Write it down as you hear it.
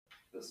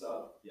to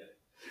start? Yeah.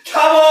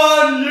 Come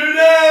on,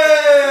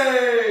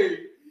 Uni!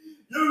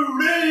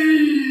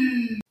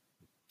 Uni!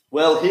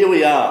 Well, here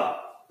we are.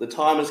 The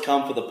time has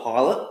come for the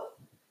pilot.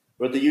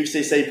 We're at the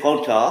UCC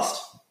podcast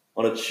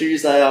on a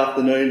Tuesday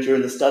afternoon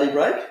during the study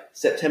break,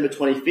 September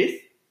 25th,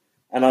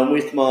 and I'm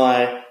with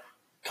my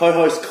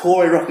co-host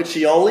Corey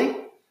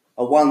Roccaccioli,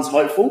 a One's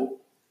Hopeful,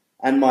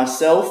 and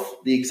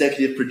myself, the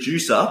executive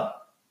producer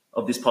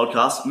of this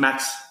podcast,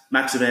 Max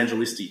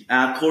Evangelisti.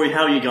 Corey,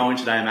 how are you going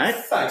today, mate?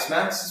 Thanks,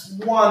 Max.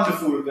 It's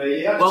wonderful to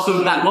be here.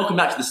 Welcome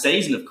back to the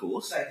season, of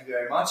course. Thank you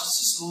very much. It's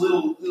just a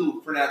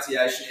little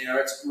pronunciation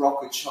error. It's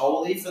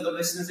Roccaccioli for the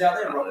listeners out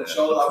there.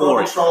 Roccaccioli.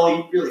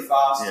 Roccaccioli, really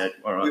fast. Yeah,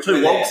 all right.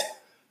 We're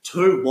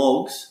Two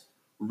wogs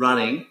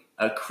running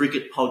a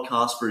cricket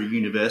podcast for a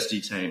university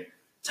team.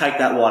 Take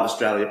that, White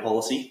Australia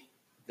policy.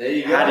 There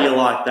you go. How do you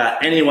like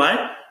that? Anyway,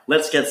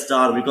 let's get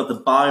started. We've got the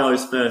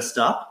bios first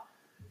up.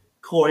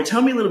 Corey,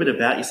 tell me a little bit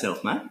about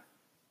yourself, mate.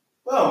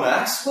 Well,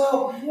 Max,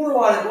 what do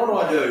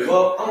I do?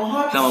 Well, I'm a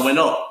high... Come on, we're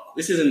not...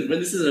 This isn't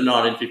a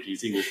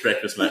 1950s English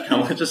breakfast, mate.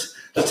 Come on, just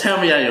tell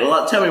me how you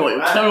like. Tell me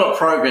what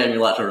program you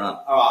like to run.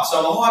 All right, so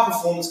I'm a high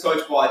performance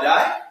coach by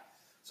day.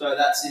 So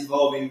that's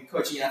involving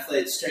coaching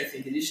athletes strength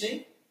and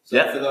conditioning.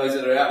 So for those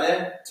that are out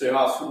there, 2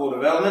 halves football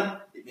development,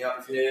 hit me up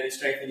if you need any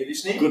strength and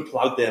conditioning. Good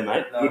plug there,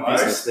 mate. No Good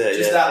worries. business there.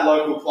 Just that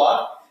local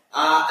plug.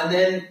 And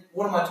then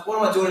what am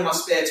I doing in my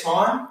spare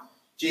time?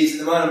 Geez, at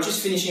the moment I'm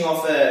just finishing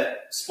off a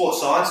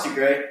sports science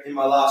degree in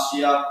my last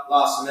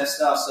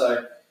semester.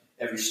 So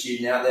every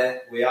student out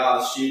there, we are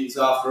the students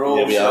after all.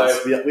 Yeah, we are the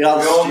students.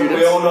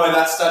 We all know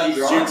that study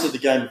grind. Students of the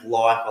game of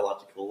life, I like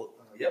to call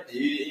it. Yep. Are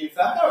you Ian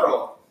Thacker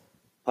or?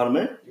 Pardon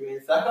me? You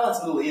Ian Thacker? That's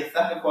a little Ian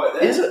Thacker quote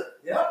there. Is it?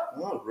 Yeah.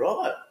 Oh,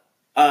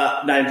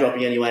 right. Name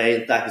dropping anyway.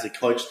 Ian Thacker's a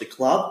coach at the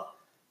club.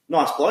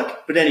 Nice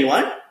bloke. But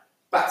anyway.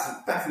 Back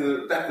to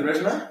the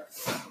resume.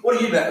 What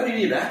do you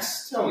do,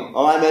 Max? Tell me.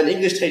 I'm an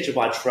English teacher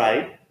by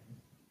trade,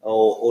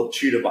 or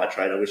tutor by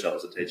trade. I wish I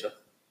was a teacher.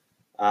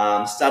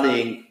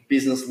 Studying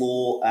business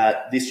law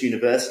at this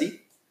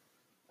university.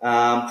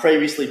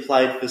 Previously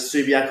played for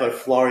Subiaco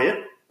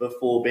Floreat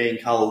before being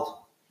culled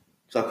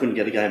because I couldn't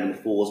get a game in the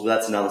fours, but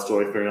that's another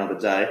story for another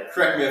day.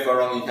 Correct me if I'm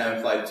wrong, you came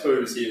and played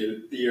twos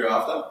here the year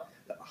after.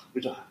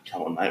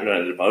 Come on, mate, we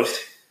don't need to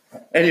boast.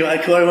 Anyway,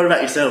 Corey, what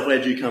about yourself? Where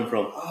did you come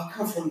from? I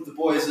come from the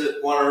boys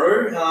at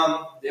Wanneroo.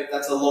 Yep,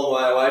 that's a long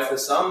way away for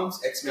some,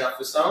 Exmouth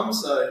for some.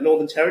 So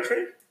Northern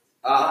Territory?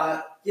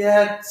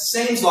 Yeah, it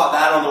seems like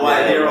that on the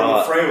way here on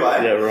the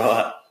freeway. Yeah,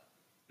 right.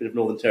 Bit of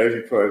Northern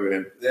Territory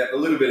program. Yeah, a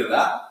little bit of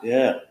that.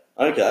 Yeah,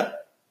 okay.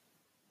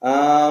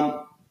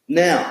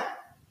 Now,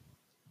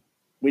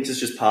 winter's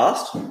just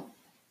passed.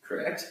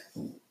 Correct.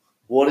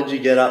 What did you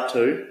get up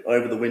to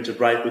over the winter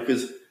break?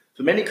 Because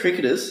for many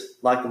cricketers,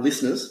 like the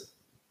listeners,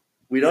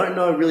 we don't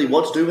know really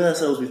what to do with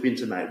ourselves with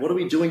winter, mate. What are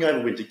we doing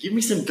over winter? Give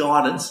me some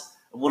guidance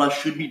of what I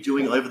should be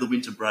doing over the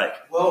winter break.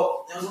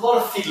 Well, there was a lot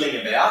of fiddling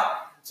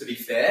about, to be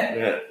fair.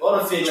 Yeah. A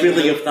lot of fiddling.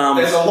 Twiddling of thumbs.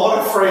 There's a lot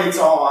of free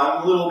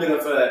time, a little bit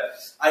of a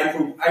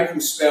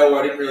April spell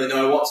where I didn't really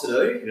know what to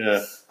do.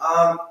 Yeah.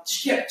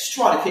 Just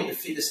try to keep the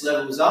fitness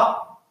levels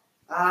up.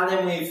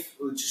 Then we've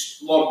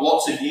just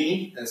lots of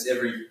uni, as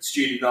every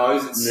student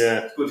knows. It's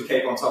good to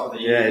keep on top of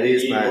the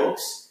uni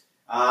books.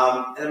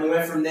 And then we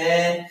went from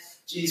there.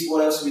 Geez,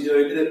 what else are we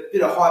doing?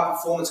 Bit of high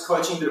performance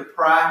coaching, bit of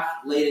prac,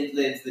 lead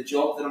into the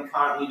job that I'm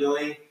currently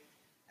doing,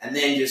 and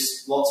then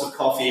just lots of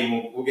coffee,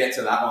 and we'll get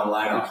to that one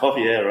later.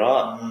 Coffee, yeah,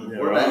 right.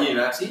 What about you,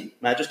 Maxie?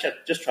 Mate,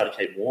 just try to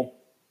keep warm,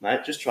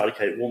 mate. Just try to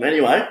keep warm.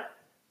 Anyway,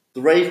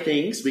 3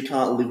 things we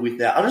can't live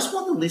without. I just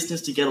want the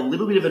listeners to get a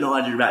little bit of an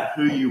idea about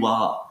who you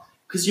are,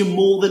 because you're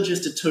more than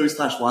just a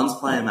 2/1s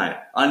player, mate.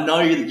 I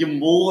know you're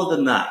more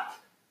than that.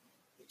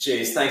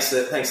 Geez, thanks for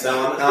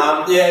that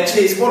one.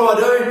 Geez, what do I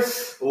do?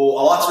 Well,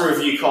 I like to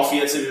review coffee.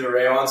 It's a bit of a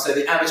rare one. So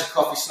the Amateur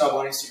Coffee Snob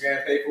on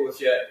Instagram, people, if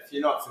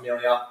you're not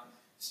familiar,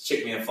 just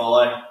check me and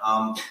follow.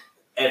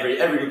 Every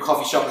good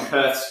coffee shop in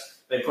Perth's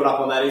been put up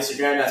on that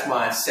Instagram. That's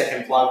my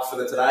second plug for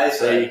today.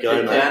 So there you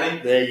go, mate.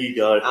 Counting. There you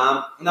go.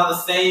 Another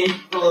theme,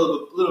 a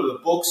little bit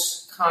of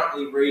books.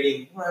 Currently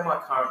reading. What am I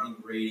currently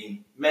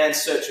reading? Man's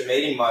Search for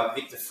Meaning by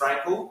Viktor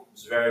Frankl.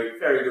 It's a very,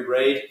 very good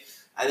read.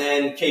 And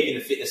then keeping the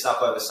fitness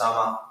up over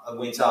summer,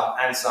 winter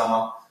and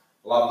summer.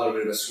 Love a little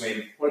bit of a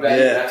swim. What about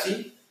you,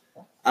 Maxie?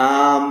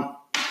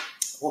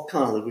 What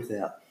can't I live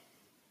without?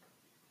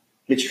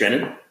 Mitch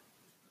Drennan.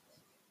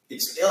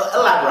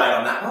 Elaborate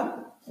on that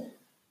one.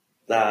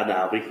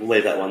 No, we can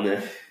leave that one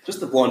there. Just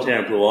the blonde hair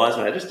and blue eyes,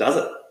 mate. It just does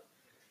it.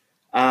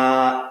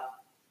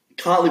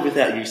 Can't live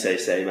without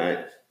UCC, mate.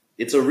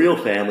 It's a real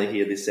family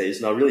here this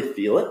season. I really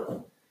feel it.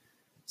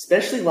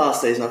 Especially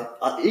last season.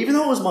 Even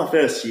though it was my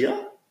first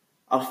year,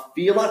 I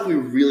feel like we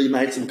really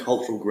made some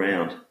cultural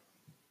ground.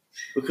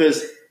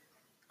 Because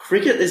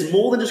cricket, there's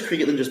more than just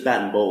cricket than just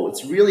bat and ball.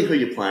 It's really who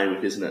you're playing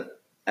with, isn't it?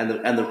 And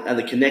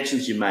the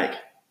connections you make.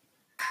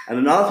 And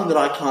another thing that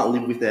I can't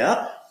live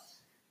without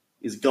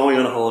is going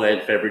on a holiday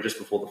in February just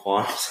before the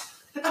finals.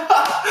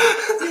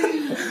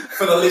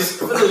 For the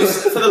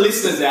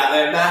listeners out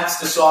there, Max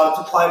decided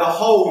to play the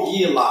whole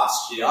year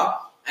last year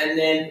And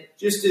then,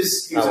 just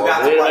as he was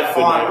about to play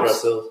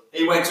finals,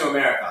 he went to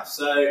America.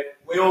 So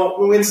we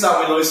win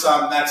some, we lose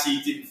some.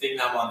 Maxie didn't think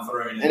that one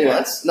through. Anyway,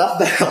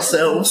 enough about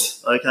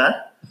ourselves, okay?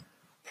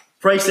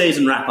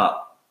 Pre-season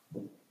wrap-up.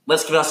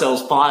 Let's give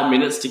ourselves 5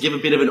 minutes to give a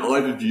bit of an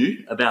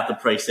overview about the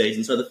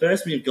pre-season. So the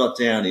first thing we've got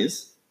down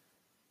is,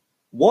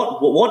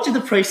 what did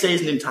the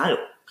pre-season entail?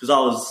 Because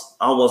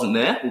I wasn't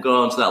there. We'll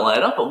go on to that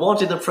later. But what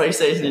did the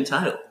pre-season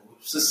entail?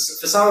 So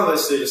for some of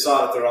us who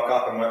decided to rock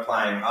up and weren't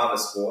playing other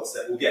sports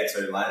that we'll get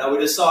to later, we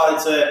decided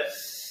to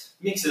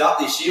mix it up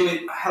this year.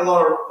 We had a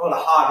lot of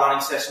hard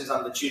running sessions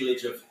under the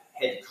tutelage of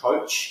head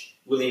coach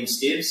William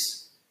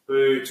Stibbs,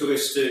 who took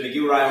us to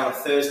McGillray on a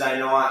Thursday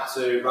night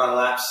to run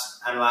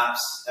laps and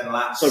laps and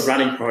laps. So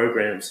running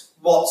programs.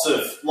 Lots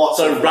of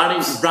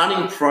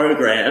running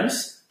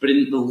programs, but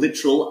in the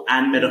literal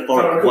and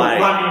metaphorical way.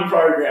 Running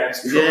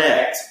programs,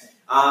 correct.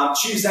 Yeah.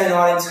 Tuesday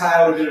night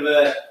entailed a bit of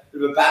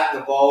a bat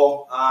the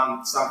ball.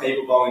 Some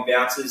people bowling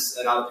bouncers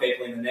and other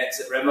people in the nets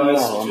at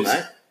Revos, which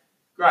was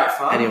great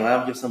fun. Anyway,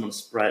 I'll give someone a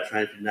spray at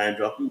training for name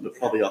dropping, but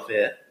probably off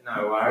air.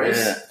 No worries.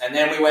 Yeah. And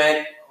then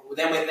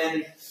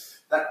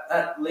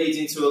that leads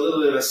into a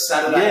little bit of a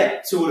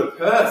Saturday tour to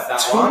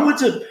Perth. Tour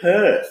to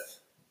Perth.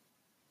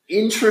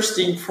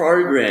 Interesting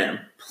program.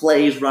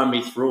 Please run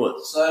me through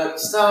it. So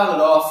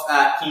started off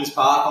at Kings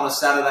Park on a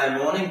Saturday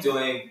morning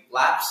doing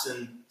laps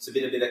and it's a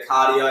bit of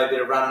cardio, a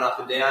bit of running up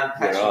and down,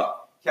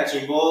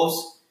 catching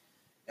balls.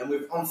 And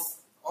we've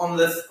on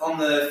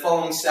the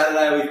following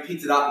Saturday we've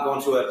picked it up and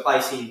gone to a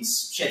place in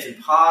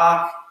Shenton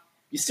Park.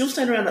 You're still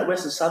staying around that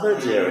Western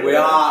Suburbs area. We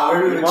are.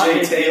 We're in the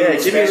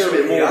GT. Give me a little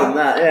bit more than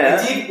that.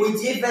 Yeah. We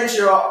did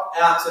venture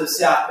out to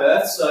South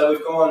Perth, so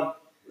we've gone a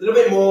little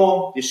bit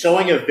more. You're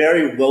showing a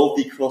very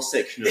wealthy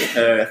cross-section of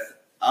Perth.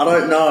 I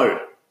don't know.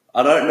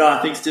 I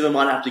think Steven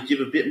might have to give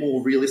a bit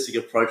more realistic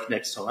approach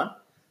next time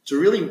to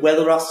really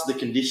weather us to the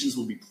conditions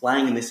we'll be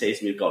playing in this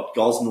season. We've got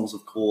Gosnells,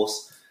 of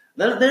course.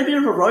 They're a bit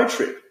of a road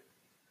trip.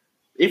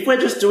 If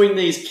we're just doing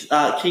these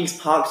Kings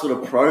Park sort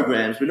of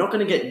programs, we're not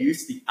going to get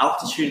used to the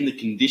altitude and the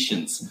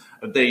conditions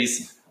of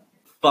these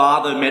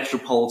farther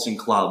metropolitan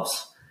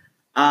clubs.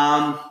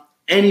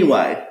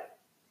 Anyway,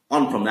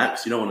 on from that,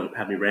 because you don't want to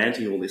have me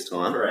ranting all this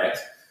time. Correct.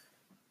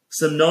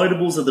 Some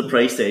notables of the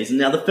pre-season.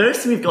 Now, the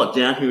first thing we've got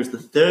down here is the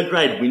third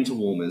grade winter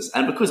warmers.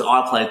 And because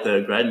I played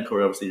third grade, and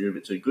Corey, obviously you're a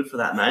bit too good for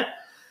that, mate.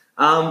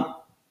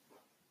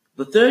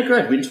 The third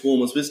grade winter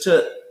warmers was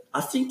to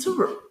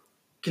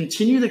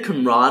continue the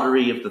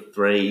camaraderie of the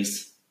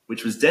threes,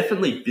 which was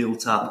definitely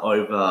built up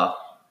over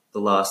the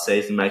last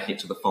season, making it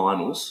to the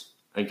finals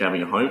and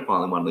having a home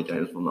final in one of the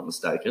games, if I'm not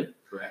mistaken.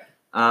 Correct.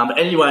 But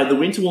anyway, the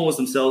winter warmers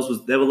themselves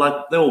they were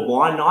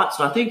wine nights,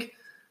 and I think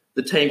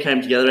the team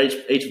came together.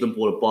 Each of them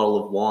bought a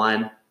bottle of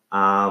wine.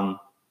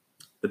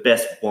 The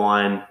best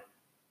wine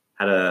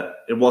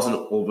it wasn't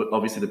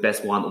obviously the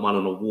best wine that won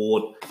an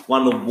award.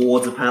 One of the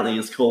awards apparently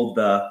is called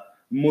the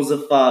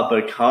Muzaffar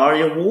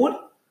Bokhari Award,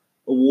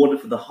 awarded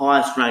for the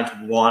highest ranked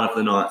wine of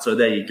the night. So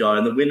there you go.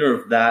 And the winner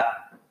of that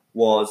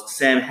was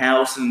Sam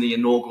Howson the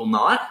inaugural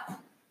night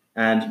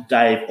and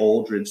Dave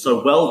Aldridge.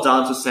 So well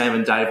done to Sam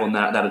and Dave on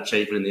that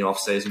achievement in the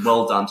off-season.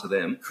 Well done to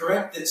them.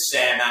 Correct that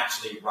Sam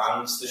actually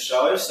runs the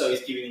show, so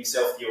he's giving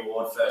himself the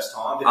award first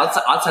time.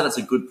 I'd say that's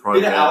a good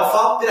program. Bit of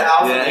alpha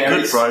yeah, there.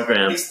 Good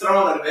program. He's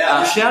throwing it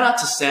about. Shout out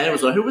to Sam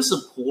as well, who was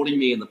supporting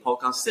me in the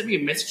podcast. He sent me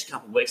a message a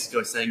couple of weeks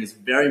ago saying he's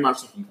very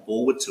much looking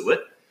forward to it.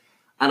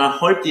 And I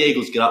hope the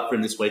Eagles get up for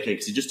him this weekend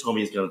because he just told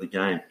me he's going to the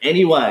game.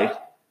 Anyway,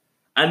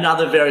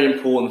 another very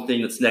important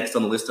thing that's next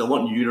on the list. I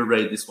want you to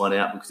read this one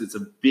out because it's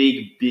a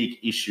big, big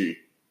issue.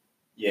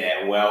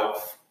 Yeah,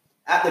 well,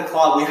 at the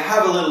club we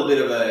have a little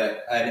bit of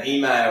an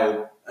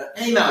email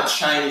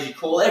chain, as you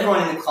call it.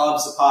 Everyone in the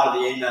club's a part of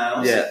the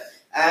emails. Yeah.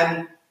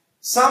 And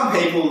some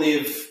people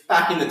live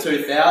back in the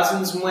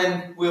 2000s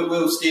when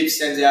Will Stibbs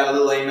sends out a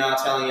little email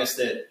telling us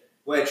that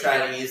where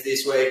training is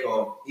this week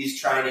or is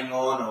training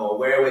on or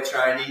where we're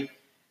training.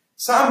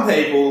 Some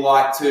people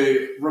like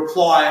to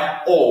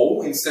reply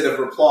all instead of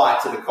reply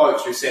to the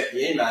coach who sent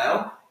the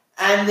email.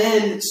 And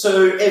then,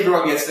 so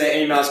everyone gets their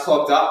emails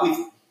clogged up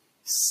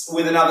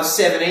with another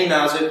 7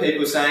 emails of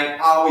people saying,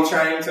 are we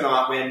training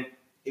tonight, when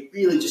it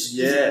really just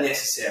isn't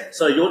necessary.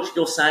 So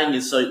you're saying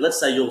is, so let's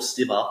say you're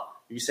Stibber,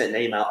 you sent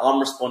an email, I'm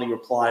responding,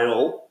 reply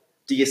all,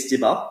 dear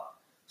Stibber,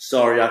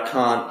 sorry I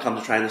can't come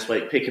to train this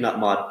week, picking up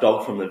my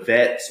dog from the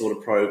vet sort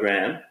of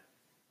program.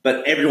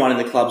 But everyone in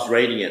the club's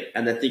reading it,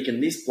 and they're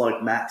thinking this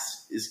bloke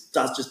Max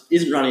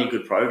isn't running a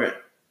good program.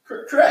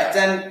 Correct,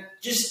 and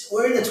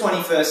we're in the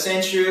 21st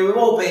century. We've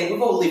all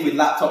lived with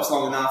laptops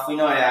long enough.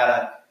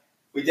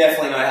 We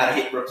definitely know how to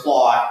hit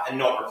reply and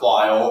not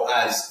reply all,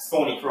 as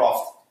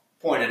Thornycroft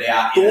pointed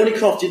out.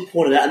 Thornycroft did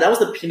point it out, and that was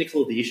the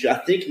pinnacle of the issue. I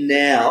think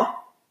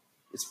now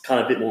it's kind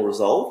of a bit more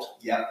resolved.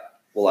 Yep.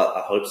 Well,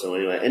 I hope so.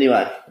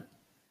 Anyway,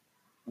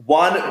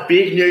 one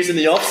big news in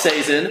the off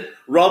season: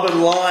 Robin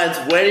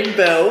Lyons wedding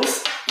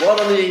bells. Well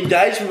on the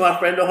engagement, my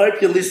friend. I hope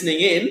you're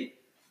listening in.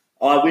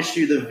 I wish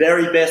you the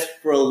very best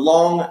for a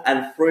long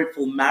and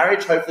fruitful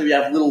marriage. Hopefully we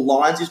have little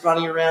Lionsies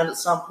running around at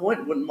some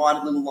point. Wouldn't mind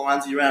a little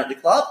Lionsie around at the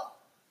club.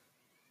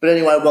 But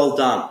anyway, well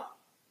done.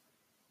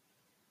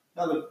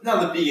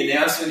 Another big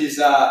announcement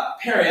is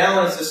Perry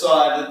Allen has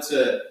decided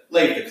to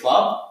leave the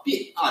club.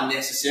 Bit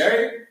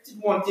unnecessary.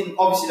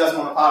 Obviously doesn't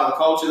want a part of the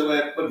culture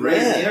that we're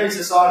breathing here. He's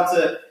decided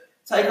to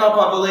take up,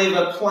 I believe,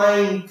 a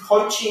playing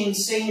coaching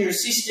senior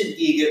assistant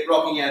gig at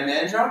Rockingham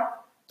Mandurah.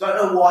 Don't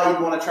know why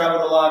you'd want to travel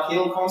to Lark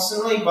Hill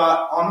constantly,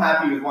 but I'm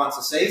happy with once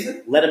a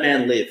season. Let a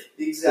man live.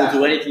 Exactly.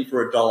 He'll do anything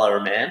for $1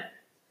 a man.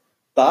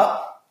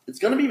 But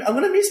I'm going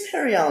to miss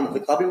Perry Allen at the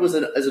club. He was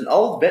as an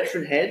old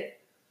veteran head.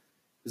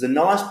 He was a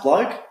nice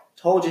bloke.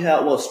 Told you how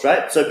it was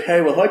straight. So,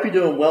 Perry, we hope you're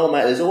doing well,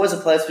 mate. There's always a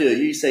place for you at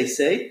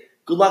UCC.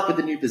 Good luck with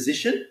the new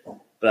position.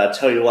 But I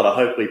tell you what, I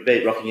hope we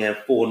beat Rockingham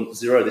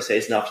 4-0 this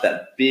season after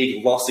that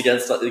big loss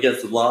against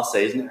the last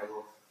season.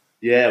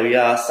 Yeah, we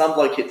are. Some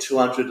bloke hit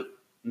 200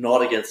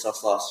 not against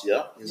us last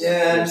year.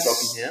 Against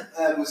Rockingham.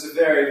 It was a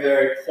very,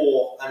 very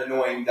poor and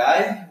annoying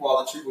day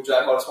while the Triple J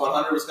Hottest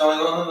 100 was going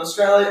on in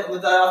Australia on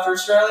the day after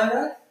Australia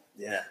Day.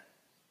 Yeah.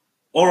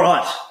 All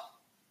right.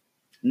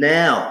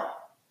 Now,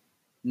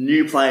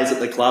 new players at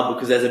the club,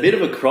 because there's a bit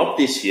of a crop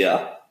this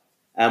year,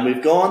 and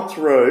we've gone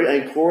through,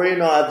 and Corey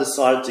and I have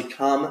decided to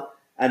come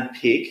and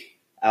pick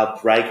our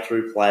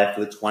breakthrough player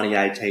for the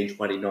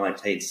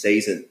 2018-2019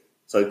 season.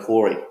 So,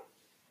 Corey.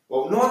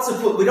 Well,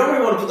 we don't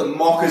really want to put the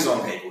mockers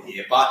on people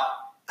here, but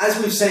as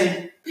we've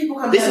seen, people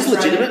come This is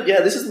legitimate.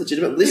 Yeah, this is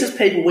legitimate. This is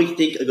people we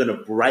think are going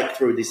to break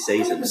through this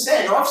season.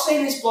 100%. I've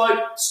seen this bloke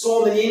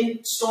storming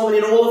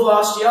in all of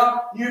last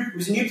year. He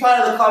was a new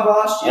player of the club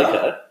last year.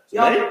 Okay.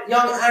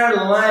 Young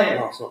Aaron Lane.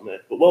 Oh, it's not me.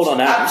 But well done,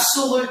 Aaron.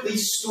 Absolutely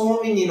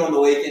storming in on the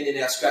weekend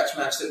in our scratch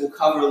match that we'll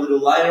cover a little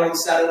later on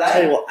Saturday. I'll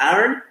tell you what,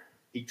 Aaron,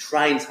 he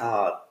trains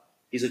hard.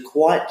 He's a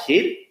quiet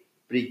kid,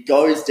 but he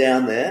goes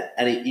down there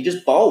and he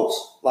just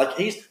bowls. Like,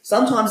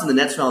 sometimes in the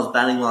Nets when I was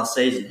batting last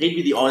season, he'd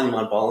be the only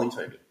one bowling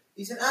to me.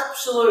 He's an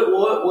absolute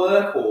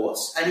workhorse,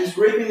 and he's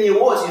reaping the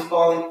awards. He's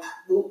bowling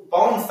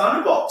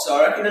thunderbolts,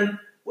 I reckon, and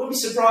wouldn't be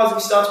surprised if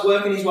he starts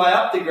working his way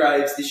up the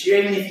grades this year,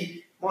 even if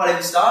he might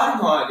even start in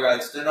higher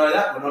grades. Don't know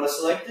that. We're not a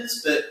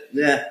selectors, but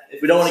yeah,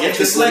 we don't want to get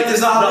too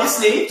selectors are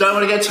listening. Don't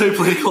want to get too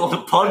political on the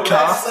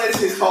podcast. Let's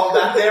just hold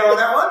back there on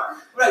that one.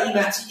 What about you,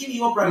 Matt? Give me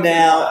your breakthrough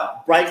player.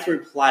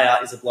 Breakthrough player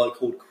is a bloke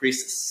called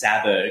Chris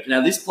Saberg.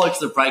 Now, this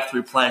bloke's a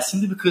breakthrough player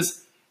simply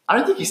because I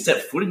don't think he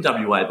stepped foot in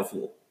WA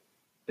before.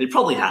 He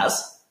probably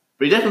has,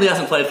 but he definitely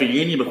hasn't played for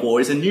uni before.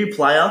 He's a new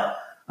player.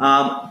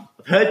 I've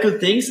heard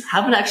good things.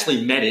 Haven't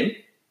actually met him,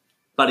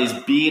 but his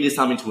beard is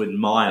something to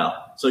admire.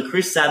 So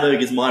Chris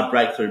Saberg is my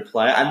breakthrough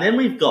player. And then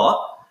we've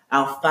got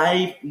our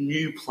fave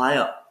new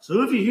player. So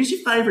who's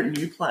your favourite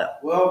new player?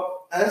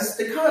 Well, as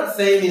the current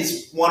theme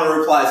is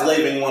Wanneroo players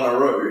leaving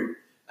Wanneroo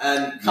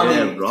and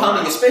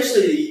coming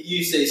especially to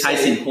UCC.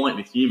 Case in point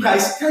with you,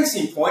 mate. Case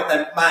in point,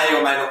 they may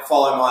or may not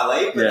follow my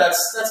lead, but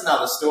that's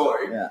another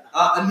story. Yeah.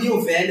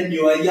 Emil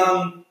Vandermeer,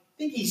 young, I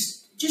think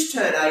he's just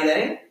turned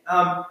 18,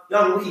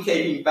 young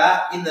wicket-keeping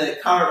bat in the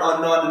current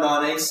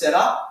 9-19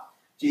 setup.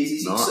 Jeez,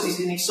 he's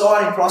an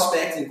exciting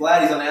prospect, and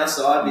glad he's on our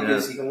side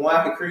because he can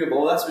whack a cricket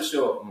ball, that's for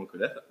sure. Oh,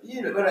 good effort.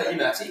 Yeah, what about you,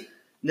 Matty?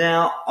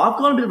 Now, I've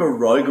got a bit of a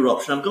rogue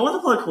option. I've gone with a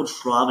bloke called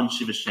Shravan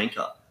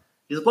Shivashenko.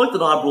 He's a bloke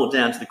that I brought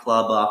down to the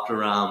club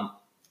after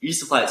he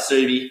used to play at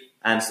Subi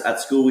and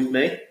at school with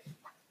me.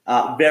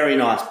 Very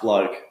nice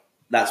bloke.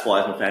 That's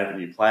why he's my favourite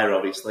new player,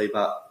 obviously,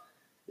 but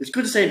it's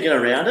good to see him get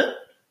around it.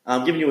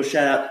 I'm giving you a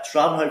shout-out to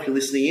Shravan. Hope you're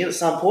listening in at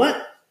some point.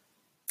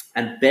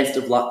 And best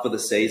of luck for the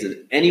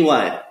season.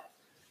 Anyway,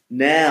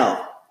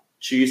 now,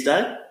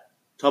 Tuesday,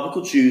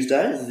 Topical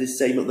Tuesday, is this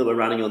segment that we're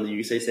running on the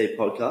UCC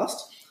podcast.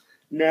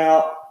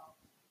 Now,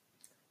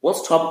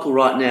 what's topical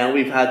right now?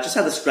 We've just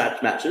had the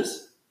scratch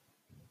matches.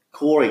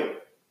 Corey,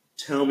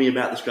 tell me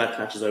about the scratch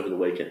matches over the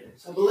weekend.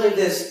 So I believe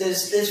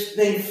there's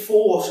been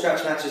 4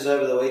 scratch matches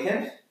over the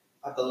weekend.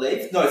 I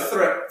believe. No,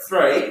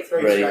 three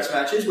scratch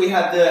matches. We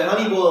had the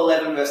Honeyball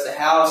 11 versus the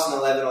Howson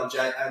 11 on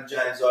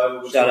James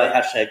Oval. Shout out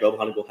hashtag Rob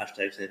Honeyball,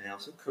 hashtag Sam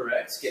Howson.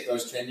 Correct. Get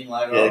those trending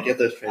later on. Yeah, get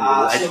those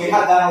trending. So we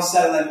had that on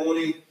Saturday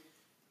morning.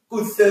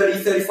 Good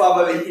 30-35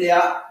 over hit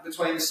out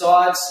between the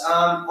sides.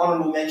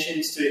 Honourable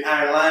mentions to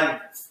Aaron Lane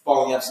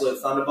bowling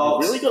absolute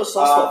thunderbolts. You've really got a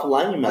soft spot for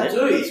Lane, mate. I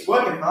do. He's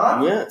working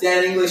hard. Yeah.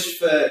 Dan English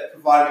for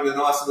providing me with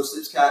a nice little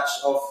slips catch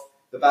off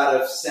the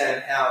bat of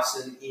Sam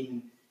Howson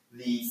in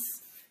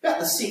about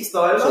the 6th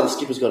over. So the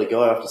skipper's got to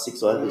go after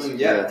 6 overs.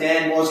 Yeah,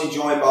 Dan was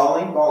enjoying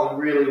bowling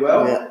really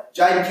well. Yeah.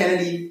 Jaden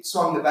Kennedy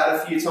swung the bat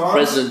a few times.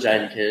 President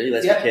Jaden Kennedy,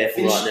 let's be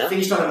careful right now.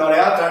 Finished on a not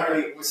out.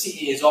 We're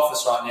sitting in his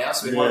office right now,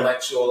 so we want to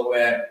make sure that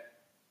we're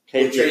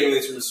treating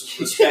this with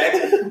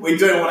respect. We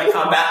do want to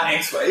come back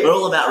next week. We're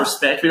all about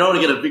respect. We don't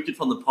want to get evicted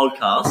from the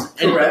podcast.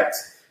 Correct.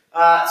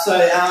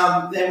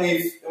 Then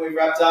we've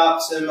wrapped up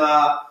some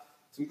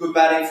good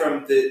batting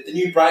from the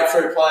new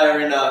breakthrough player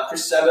in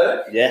Chris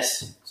Saberg.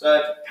 Yes.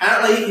 So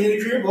apparently he hit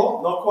a cricket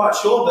ball. Not quite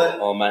sure,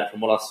 but mate, from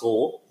what I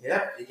saw,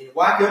 yeah, you can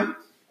whack him.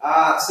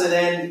 So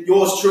then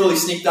yours truly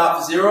sneaked up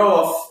for 0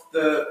 off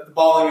the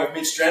bowling of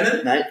Mitch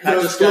Drennan. Mate, blue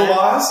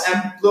eyes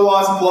and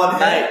blonde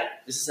hair. Mate,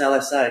 this is how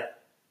they say.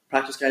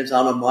 practice games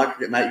aren't on my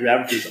cricket, mate. Your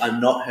averages are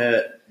not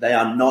hurt. They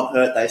are not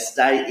hurt. They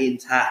stay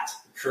intact.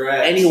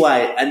 Correct.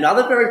 Anyway,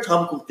 another very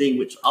topical thing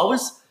which I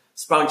was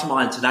sprung to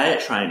mind today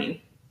at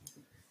training.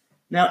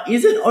 Now,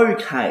 is it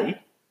okay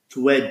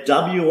to wear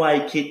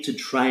WA kit to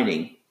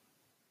training?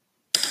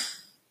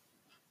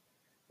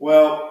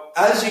 Well,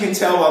 as you can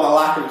tell by the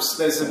lack of,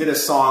 there's a bit of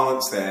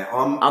silence there.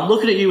 I'm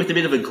looking at you with a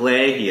bit of a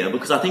glare here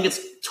because I think it's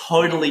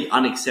totally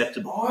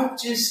unacceptable. I'm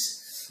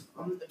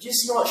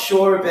just not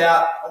sure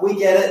about. We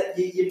get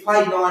it. You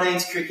played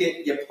 19s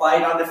cricket. You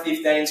played under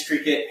 15s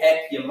cricket.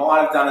 Heck, you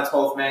might have done a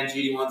 12th man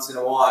duty once in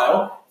a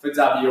while for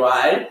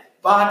WA.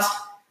 But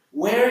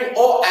wearing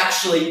or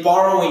actually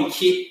borrowing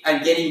kit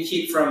and getting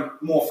kit from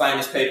more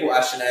famous people,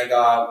 Ashton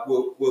Agar,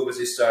 Will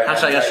Wazisto.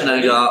 Ashton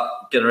Agar,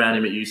 get around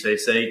him at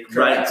UCC.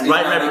 Great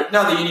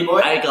another uni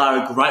boy.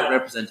 Agar, a great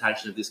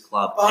representation of this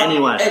club. But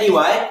anyway,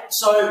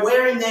 so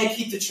wearing their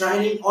kit to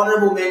training,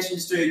 honourable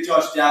mentions to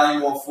Josh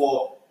Dallymore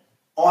for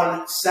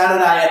on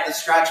Saturday at the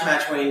scratch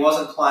match when he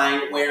wasn't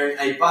playing, wearing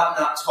a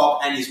button-up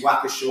top and his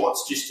whacker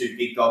shorts, just to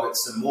big dog it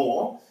some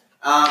more.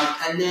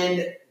 And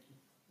then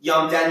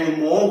young Daniel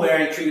Moore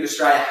wearing Cricket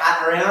Australia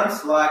hat around,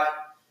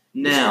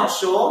 now, not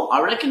sure.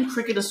 I reckon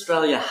Cricket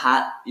Australia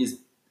hat is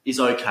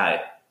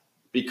okay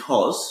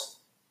because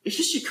it's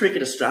just your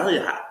Cricket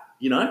Australia hat,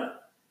 you know?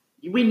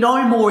 We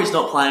know Moore's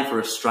not playing for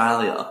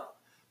Australia,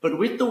 but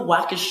with the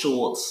whacker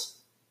shorts,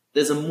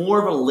 there's more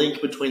of a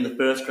link between the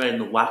first grade and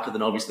the whacker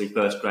than obviously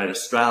first grade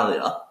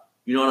Australia.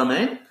 You know what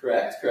I mean?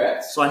 Correct.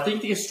 So I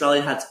think the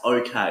Australian hat's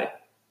okay.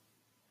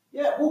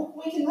 Yeah, well,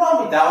 we can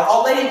run with that.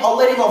 I'll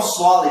let him off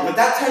slightly, but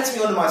that takes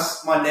me on to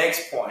my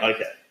next point.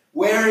 Okay.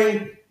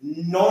 Wearing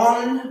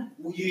non-UCC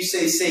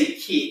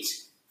kit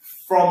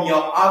from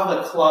your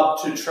other club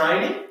to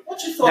training.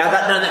 What's your thought?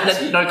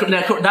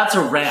 Now, that's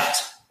a route.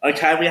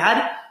 Okay, we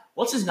had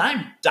what's his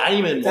name?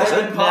 Damon, was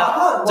it?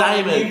 Parker?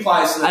 Damon, a new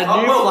player.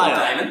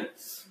 Damon.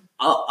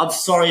 I'm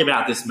sorry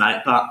about this,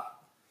 mate, but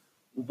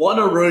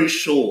Wanneroo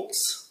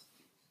shorts.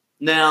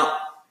 Now,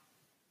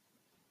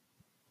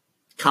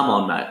 come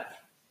on, mate.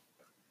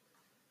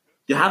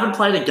 You haven't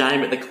played a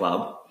game at the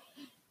club.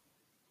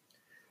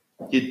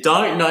 You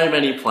don't know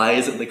many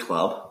players at the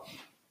club.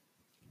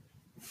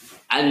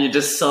 And you're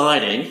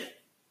deciding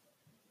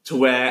to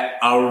wear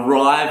a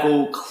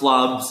rival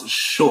club's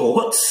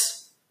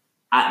shorts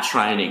at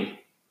training.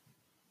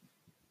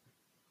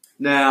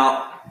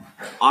 Now,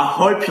 I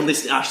hope you're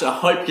listening. Actually, I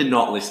hope you're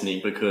not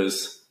listening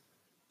because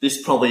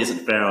this probably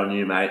isn't fair on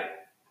you, mate.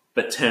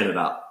 But turn it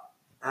up.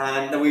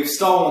 And we've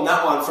stolen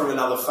that one from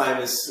another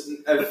famous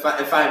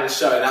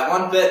show. That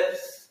one, but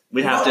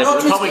we might have to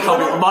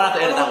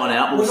edit that one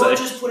out. We're not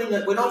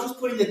just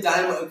putting the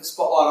Dame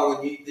spotlight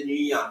on the new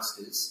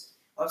youngsters.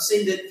 I've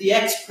seen that the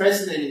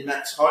ex-president in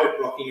Max Hope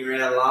rocking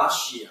around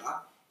last year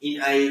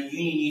in a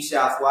Uni New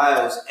South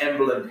Wales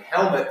emblem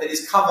helmet that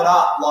is covered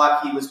up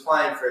like he was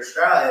playing for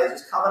Australia. He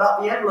just covered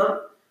up the emblem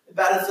and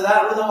batted for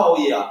that for the whole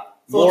year.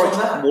 Thoughts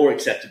on that? More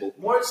acceptable.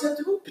 More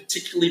acceptable?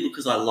 Particularly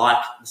because I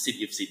like the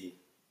city of Sydney.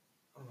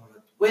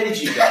 Where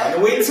did you go in the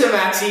winter,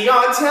 Maxie?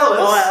 Go and tell us.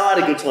 I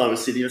had a good time in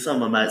Sydney.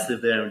 Some of my mates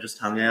lived there and just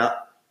hung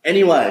out.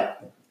 Anyway.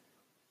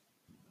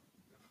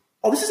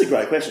 Oh, this is a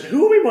great question.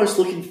 Who are we most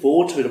looking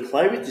forward to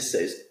play with this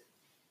season?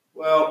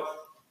 Well,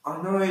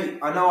 I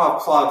know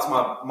I've plugged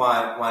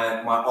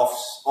my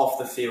off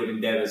the field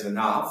endeavours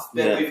enough,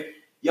 but with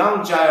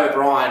young Jay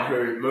O'Brien,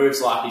 who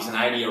moves like he's an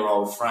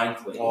 80-year-old,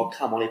 frankly. Oh,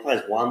 come on, he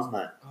plays ones,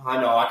 mate. I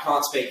know, I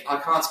can't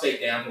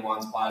speak down to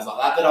ones players like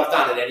that, but I've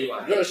done it anyway.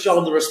 You've got to show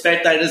them the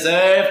respect they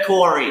deserve,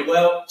 Corey.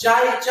 Well, Jay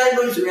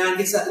moves around,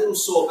 gets that little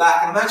sore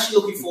back, and I'm actually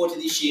looking forward to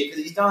this year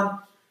because he's done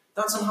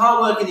some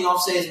hard work in the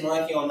off-season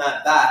working on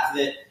that back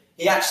that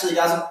he actually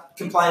doesn't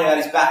complain about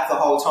his back the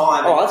whole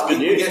time. Oh, that's good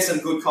news. We get some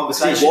good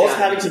conversation. He was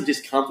having some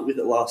discomfort with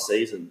it last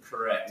season.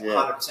 Correct,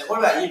 100%. What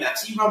about you,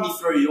 Max? You run me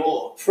through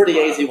your... Pretty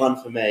easy one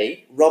for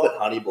me. Robert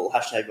Honeyball, #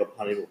 Robert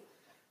Honeyball.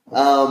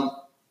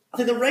 I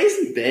think the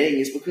reason being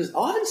is because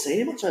I haven't seen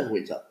him much over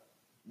winter.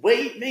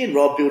 Me and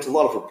Rob built a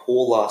lot of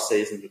rapport last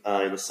season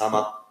in the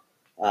summer.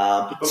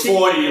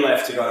 Before you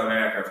left to go to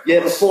America. Yeah,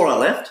 before I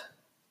left.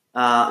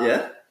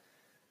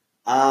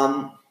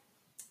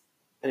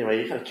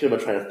 Anyway, you kind of killed my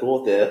train of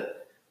thought there.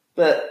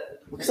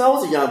 But because I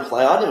was a young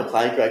player, I'd never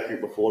played grade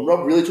cricket before, and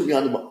Rob really took me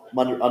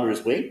under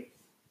his wing.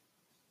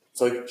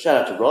 So shout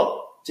out to Rob.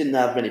 Didn't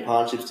have many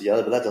partnerships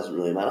together, but that doesn't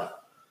really matter.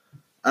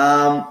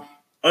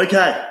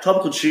 Okay,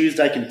 Topical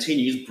Tuesday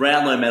continues.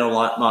 Brownlow medal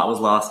night was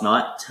last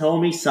night. Tell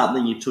me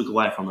something you took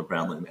away from the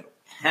Brownlow medal.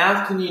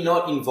 How can you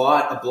not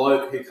invite a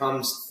bloke who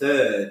comes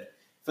third?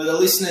 For the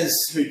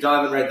listeners who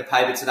haven't read the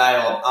paper today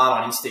or aren't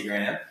on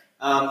Instagram,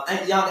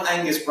 young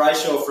Angus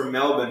Brayshaw from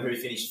Melbourne who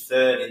finished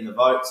third in the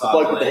votes. The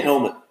bloke with the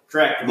helmet.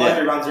 Correct. The bloke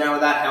who runs around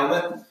with that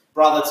helmet.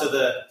 Brother to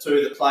the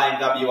two that play in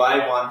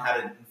WA. One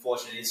had an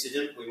unfortunate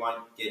incident. We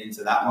won't get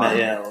into that one.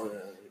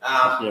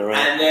 Right.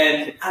 And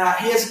then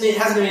he hasn't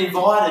been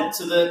invited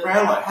to the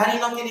Brownlow. How do you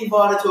not get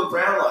invited to a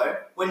Brownlow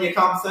when you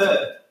come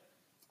third?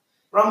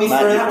 Run me through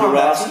that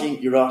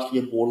one, You're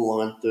asking a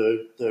borderline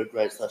third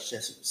grade /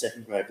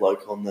 second grade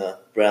bloke on the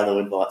Brownlow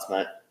invites,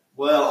 mate.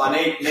 Well, I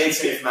need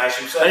some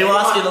information. So are you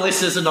asking the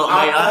listeners and not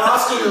me? I'm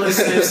asking the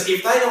listeners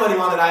if they know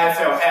anyone at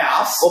AFL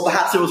House. Or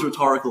perhaps it was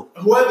rhetorical.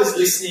 Whoever's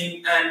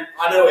listening, and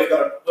I know we've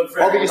got a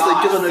very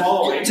large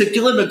following. To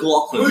Gillan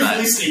McLaughlin, who's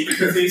listening,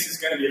 because this is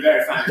going to be a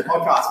very famous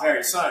podcast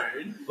very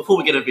soon. Before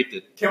we get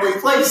evicted. Can we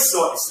please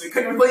sort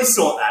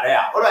that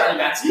out? What about you,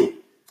 Matthew?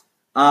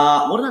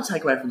 What did I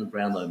take away from the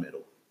Brownlow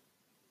medal?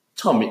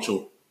 Tom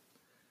Mitchell.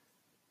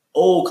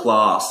 All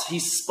class. He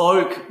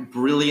spoke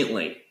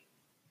brilliantly.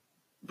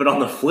 But on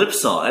the flip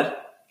side,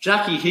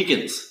 Jackie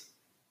Higgins.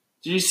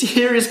 Did you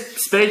hear his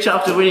speech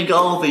after winning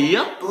goal of the year?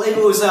 I believe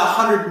it was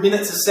 100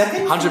 minutes a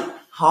second.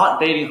 Heart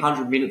beating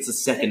 100 minutes a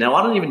second. Now,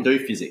 I don't even do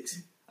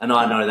physics, and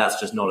I know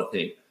that's just not a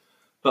thing.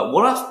 But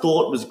what I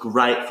thought was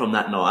great from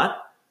that night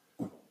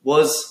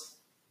was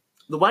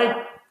the way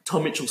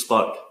Tom Mitchell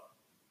spoke.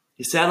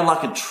 He sounded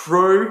like a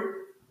true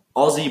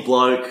Aussie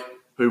bloke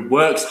who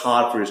works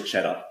hard for his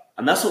cheddar.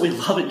 And that's what we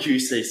love at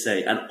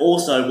UCC. And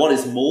also, what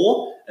is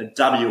more, a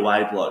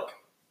WA bloke.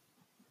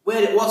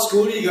 What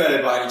school did you go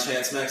to by any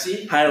chance,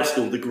 Maxie? Hale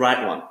School, the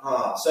great one.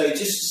 Oh, so he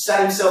just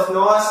sat himself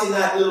nice in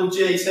that little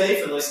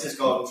GT for the listeners'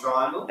 Golden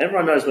Triangle.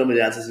 Everyone knows when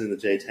the answers in the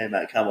GT,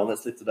 mate. Come on,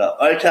 let's lift it up.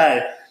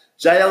 Okay,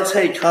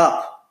 JLT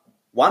Cup.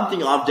 One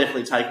thing I've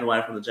definitely taken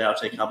away from the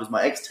JLT Cup is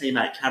my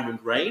ex-teammate Cameron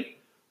Green.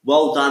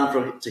 Well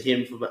done to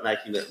him for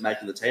making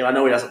the team. I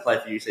know he doesn't play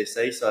for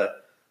UCC, so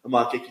I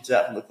might get kicked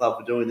out from the club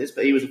for doing this,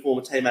 but he was a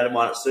former teammate of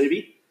mine at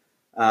Subi.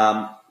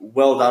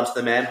 Well done to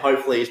the man.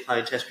 Hopefully he's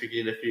playing Test cricket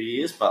in a few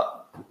years, but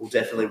we'll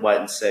definitely wait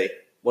and see.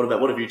 What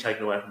have you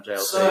taken away from JLT?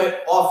 So,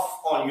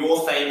 off on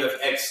your theme of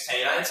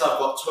ex-teammates, I've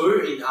got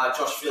two in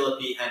Josh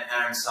Philippi and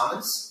Aaron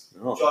Summers.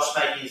 Oh. Josh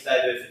making his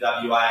debut for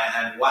WA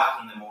and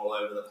whacking them all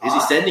over the park. Is he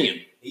sending him?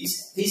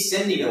 He's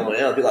sending them. Oh,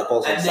 yeah, a bit like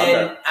balls on And Sunday.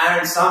 then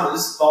Aaron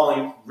Summers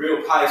bowling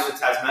real pace for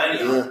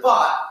Tasmania. Yeah.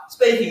 But,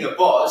 speaking of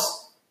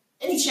Boz,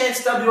 any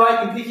chance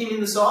WA can pick him in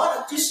the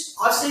side?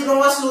 I see a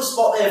nice little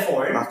spot there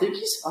for him. I think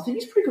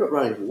he's pretty good at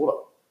running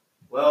water.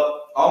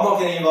 Well, I'm not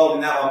getting involved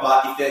in that one,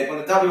 but when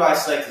the WA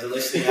selectors are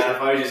listening out of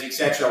voters,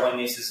 etc., when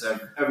this is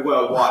a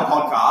worldwide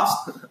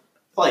podcast,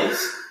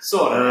 please,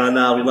 sort of.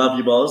 No, we love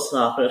you, Boz,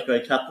 first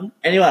grade captain.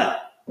 Anyway,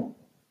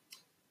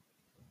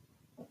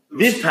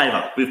 Viv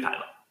Paver.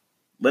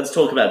 Let's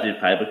talk about Viv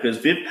Paver, because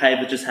Viv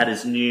Paver just had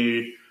his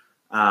new,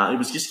 he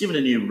was just given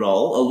a new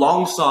role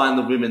alongside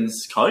the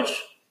women's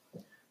coach.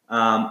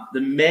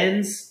 The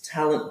men's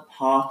talent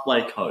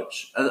pathway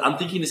coach. I'm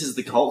thinking this is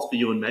the Colts for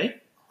you and me.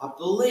 I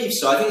believe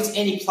so. I think it's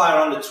any player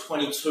under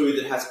 22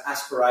 that has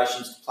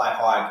aspirations to play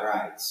higher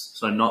grades.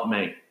 So not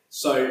me.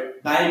 So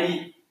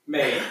maybe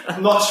me.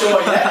 I'm not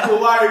sure yet.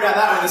 We'll worry about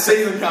that when the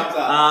season comes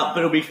up. But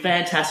it'll be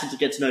fantastic to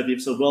get to know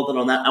Viv, so well done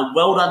on that. And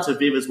well done to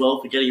Viv as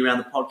well for getting around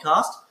the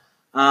podcast.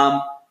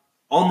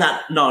 On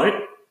that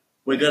note,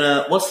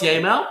 what's the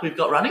email we've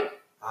got running?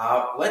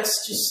 We've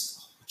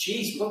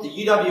got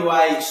the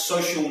UWA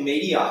social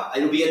media.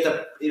 It'll be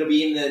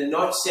in the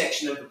notes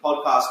section of the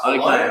podcast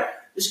below. Okay.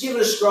 Just give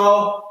it a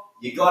scroll.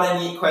 You got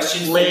any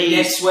questions for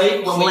next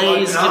week?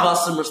 Please give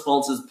us some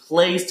responses.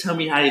 Please tell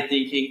me how you're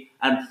thinking,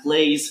 and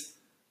please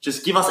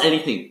just give us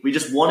anything. We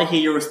just want to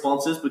hear your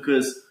responses,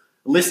 because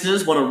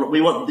listeners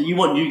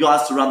want you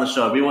guys to run the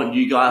show. We want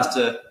you guys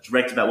to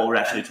direct about what we're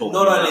actually talking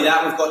about. Not only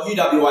that, we've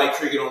got UWA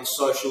Cricket on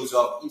socials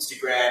of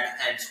Instagram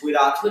and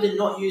Twitter. Twitter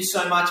not used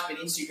so much, but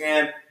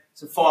Instagram.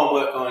 Some fine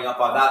work going up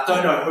by that.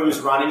 Don't know who's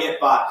running it,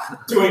 but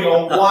doing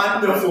a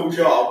wonderful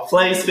job.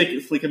 Please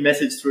flick a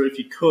message through if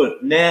you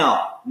could.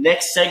 Now,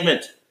 next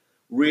segment,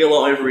 real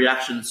or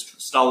overreactions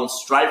stolen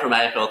straight from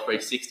AFL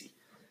 360.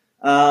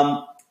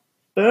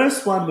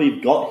 First one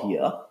we've got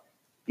here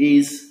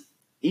is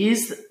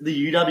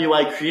the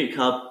UWA Cricket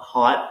Club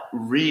hype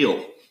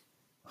real?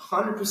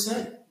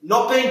 100%.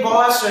 Not being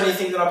biased or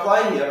anything that I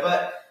play here,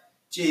 but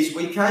geez,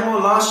 we came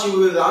on last year,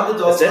 we were the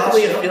underdogs. There's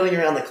definitely a feeling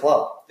around the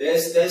club.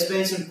 There's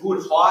been some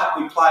good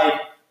hype. We played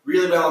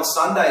really well on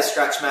Sunday,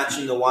 scratch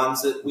matching the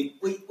ones that we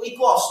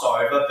glossed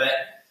over, but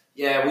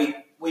yeah,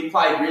 we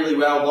played really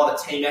well, a lot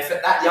of team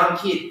effort. That young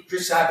kid,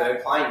 Chris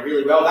Aberg, playing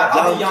really well. That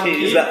other young kid,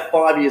 he's about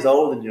 5 years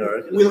older than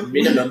you,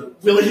 minimum.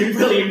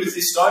 William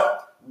Masisto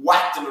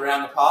whacked him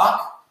around the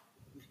park.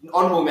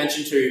 Honourable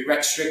mention to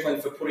Rex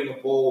Strickland for putting a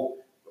ball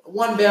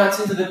one bounce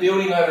into the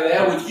building over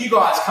there, which you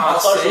guys can't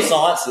see. Social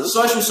Sciences.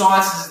 Social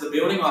Sciences is the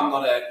building. I'm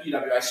not a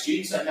UWA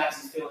student, so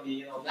Max is filling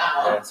me in on that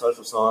one. Yeah,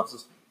 Social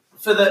Sciences.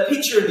 For the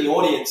picture in the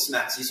audience,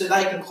 Maxie, so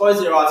they can close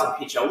their eyes and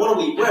picture. Where are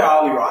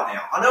we right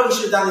now? I know we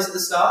should have done this at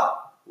the start.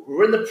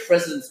 We're in the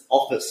President's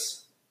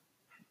office.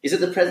 Is this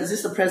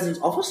the President's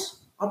office?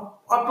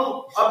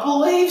 I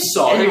believe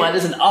so. Anyway,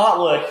 there's an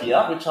artwork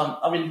here, which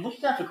I've been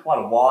looking at for quite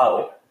a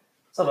while.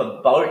 It's of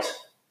a boat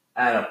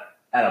and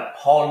a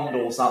pond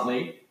or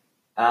something.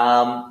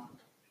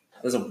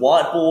 There's a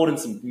whiteboard and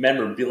some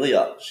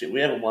memorabilia. Shit, we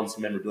haven't won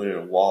some memorabilia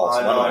in a while, so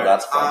I know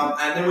that's fun.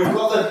 And then we've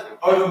got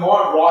over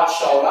my right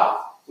shoulder,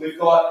 we've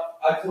got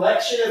a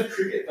collection of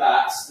cricket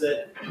bats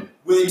that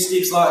William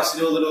Stibbs likes to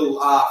do a little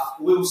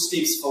Will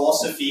Stibbs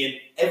philosophy, and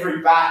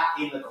every bat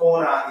in the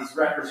corner is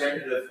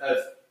representative of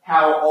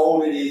how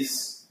old it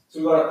is So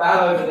we've got a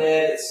bag over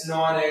there that's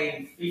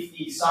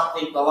 1950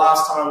 something, the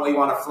last time we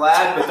won a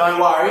flag, but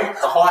don't worry,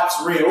 the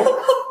hype's real.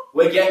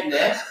 We're getting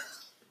there.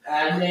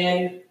 And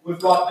then we've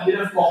got a bit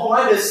of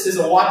behind us, there's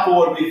a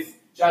whiteboard with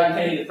Jayden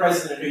Kennedy, the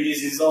president, who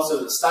uses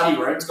also the study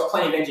room. It's got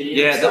plenty of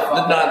engineering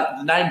stuff.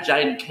 The name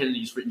Jayden Kennedy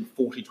is written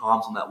 40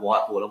 times on that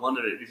whiteboard. I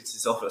wonder if it's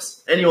his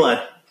office.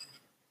 Anyway,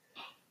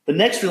 the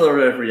next real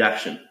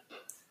reaction.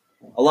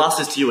 I'll ask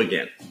this to you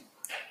again.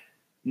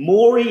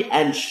 Maury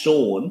and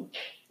Sean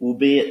will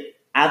be at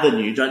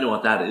Avenue, don't know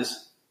what that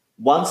is,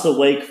 once a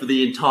week for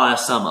the entire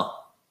summer.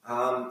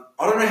 I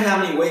don't know how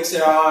many weeks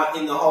there are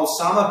in the whole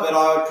summer, but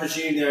I would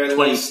presume there are at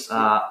least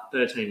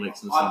 13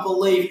 weeks in the summer. I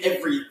believe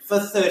for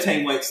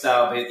 13 weeks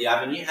they'll be at the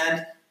Avenue.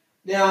 And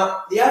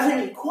now, the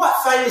Avenue, quite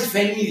famous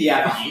venue, the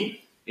Avenue.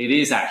 It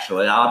is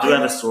actually. I do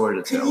have a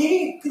story to tell.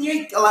 Can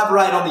you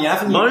elaborate on the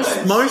Avenue,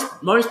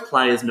 most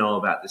players know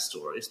about this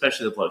story,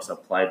 especially the blokes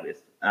I've played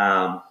with.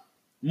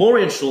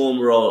 Maury and Sean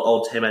were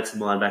old teammates of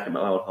mine back in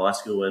my old high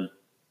school, and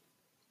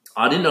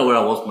I didn't know where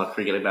I was with my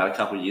cricket about a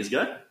couple of years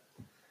ago.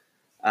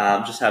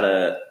 Just had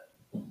a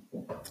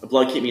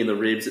bloke hit me in the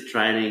ribs at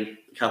training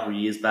a couple of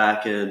years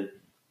back and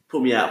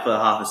put me out for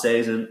half a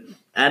season.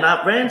 And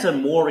I ran to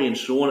Maury and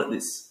Sean at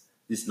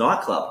this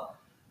nightclub,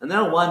 and they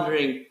were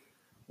wondering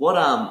what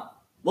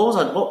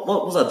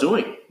was I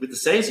doing with the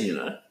season, you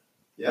know?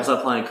 Yeah. Was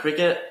I playing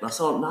cricket? And I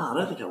said, no, I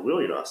don't think I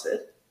will, you know, I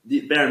said.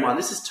 Bear in mind,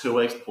 this is 2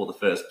 weeks before the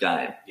first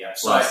game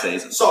last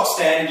season. Stock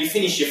standard, you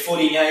finish your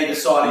footy, now you're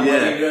deciding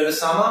whether you go to the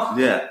summer.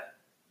 Yeah.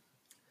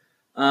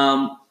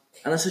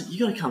 And I said, you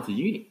got to come for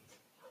uni.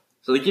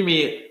 So they give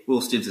me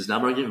Will Stints'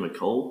 number. I give him a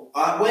call.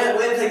 Where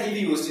did they give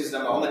you Will Stints'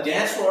 number? On the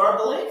dance floor, I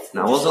believe?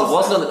 No,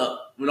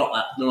 we're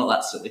not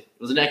that silly. It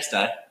was the next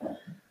day.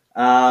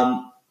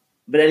 But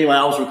anyway,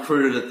 I was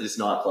recruited at this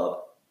nightclub.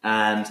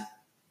 And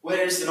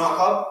where is the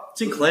nightclub?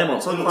 It's in Claremont.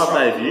 It's on Club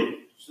Bayview.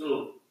 It's a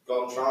little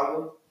golden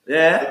triangle.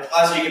 Yeah.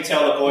 As you can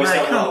tell, the boys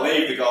don't want to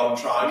leave the golden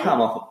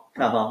triangle.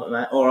 Come off it,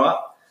 mate. All right.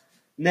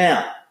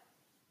 Now,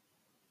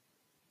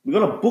 we've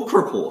got a book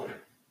report.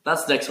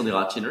 That's next on the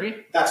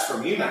itinerary. That's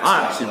from you, Max.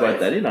 I actually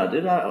wrote that in, I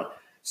did.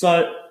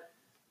 So,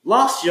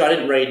 last year I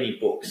didn't read any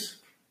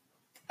books.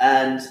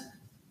 And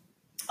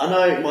I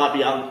know it might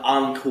be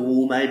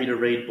uncool maybe to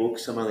read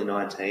books. I'm only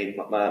 19.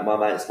 My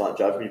mates might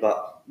judge me.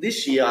 But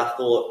this year I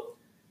thought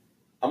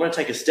I'm going to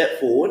take a step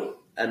forward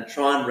and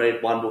try and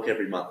read one book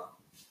every month.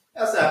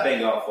 How's that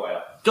been going for you?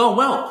 Going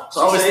well.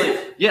 So obviously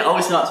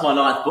that's my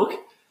 9th book.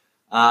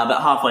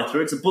 About halfway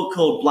through. It's a book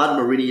called Blood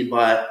Meridian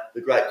by the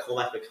great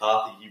Cormac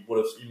McCarthy. You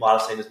might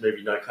have seen this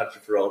movie, No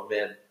Country for Old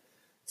Men.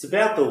 It's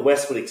about the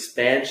westward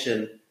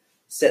expansion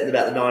set in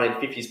about the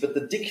 1950s, but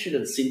the diction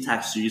and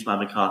syntax used by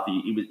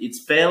McCarthy, it's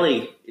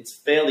fairly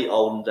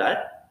olden day.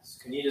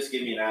 Can you just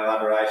give me an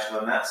elaboration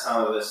on that?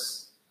 Some of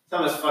us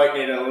folk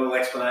need a little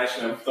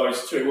explanation of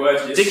those two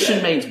words.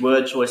 Diction means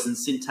word choice, and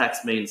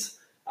syntax means,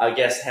 I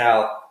guess,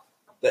 how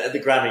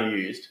the grammar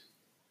used.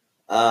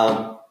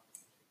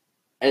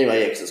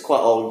 Anyway, because it's quite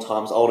old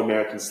times, old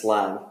American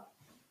slang.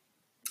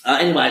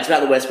 Anyway, it's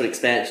about the westward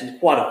expansion. It's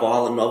quite a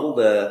violent novel.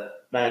 The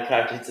main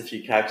character hits a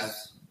few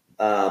characters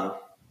over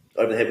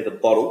the head with a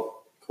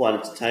bottle. Quite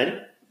entertaining.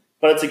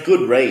 But it's a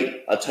good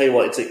read. I tell you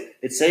what,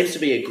 it seems to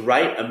be a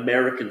great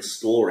American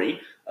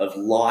story of the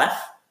life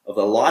of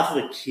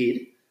a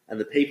kid and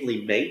the people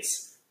he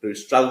meets who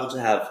struggle to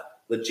have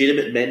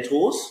legitimate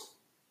mentors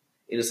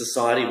in a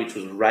society which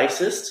was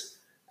racist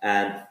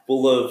and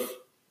full of,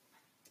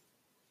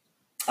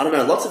 a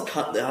lot of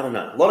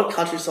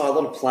countryside, a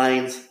lot of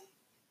plains,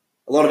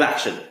 a lot of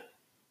action.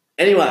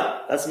 Anyway,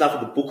 that's enough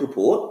of the book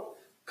report.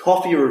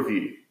 Coffee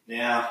review.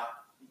 Now,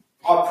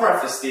 I'll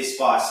preface this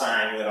by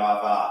saying that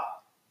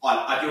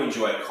I do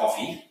enjoy a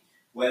coffee,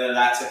 whether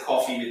that's a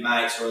coffee with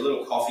mates or a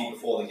little coffee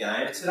before the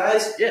game.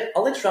 Yeah,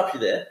 I'll interrupt you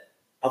there.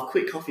 I've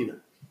quit coffee,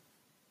 mate.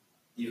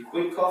 You've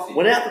quit coffee?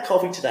 Went out for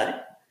coffee today.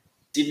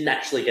 Didn't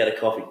actually get a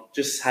coffee.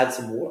 Just had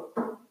some water.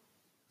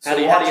 How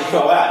do you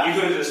go out? You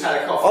could have just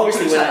had a coffee.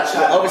 Obviously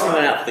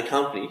went out for the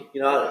company.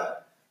 You know, okay.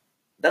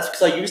 That's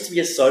because I used to be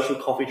a social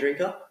coffee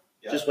drinker.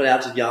 Yep. Just went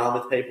out to yarn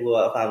with people who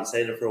I haven't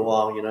seen for a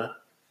while, you know.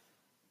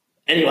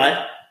 Anyway,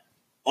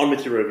 on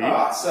with your review. All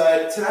right,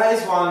 so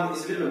today's one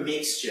is a bit of a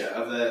mixture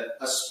of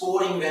a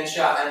sporting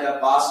venture and a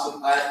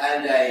basketball,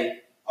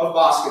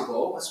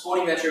 a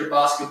sporting venture of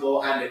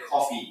basketball and a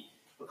coffee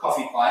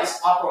place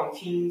up on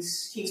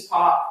Kings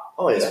Park.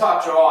 Kings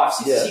Park Drive,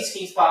 66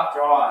 Kings Park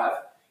Drive.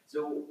 It's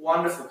a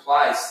wonderful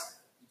place,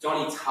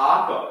 Donny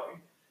Taco.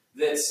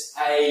 It's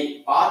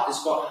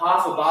got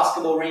half a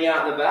basketball ring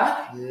out in the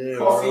back,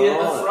 coffee at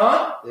the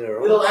front,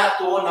 little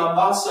outdoor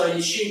number, so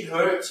you shoot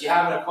hoops, you're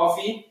having a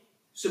coffee.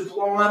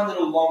 Sublime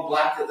little long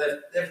black that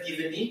they've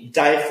given me.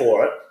 Day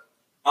for it.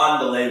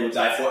 Unbelievable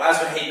day for it. As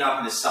we're heating up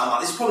in the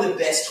summer, this is probably the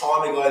best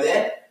time to go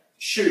there.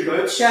 Shoot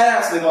hoops. Shout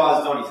out to the guys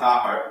at Donny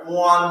Taco.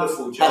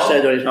 Wonderful job.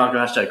 Hashtag Donny Taco,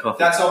 hashtag coffee.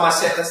 That's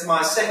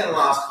my second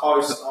last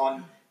post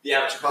on the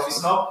Amateur Coffee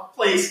Snob.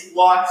 Please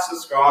like,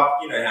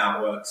 subscribe. You know how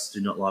it works. Do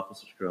not like or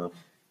subscribe.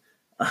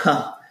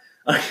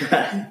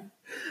 Okay.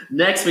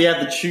 Next, we have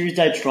the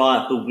Tuesday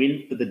Triumph, the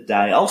win for the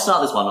day. I'll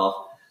start this one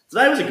off.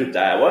 Today was a good day.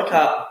 I woke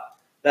up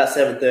about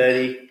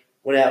 7:30,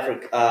 went out for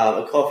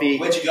a coffee.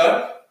 Where'd you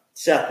go?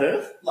 South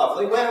Perth.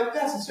 Lovely.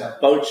 Where's in South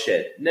Perth? Boat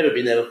Shed. Never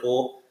been there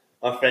before.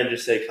 My friend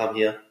just said, come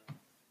here.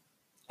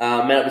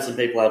 Met up with some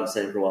people I haven't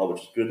seen for a while,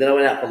 which is good. Then I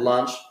went out for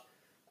lunch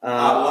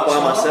by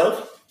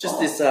myself. Just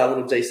this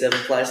little D7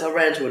 place. I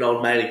ran into an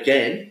old mate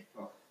again.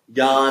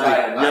 Yarned,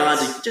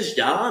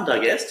 I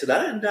guess,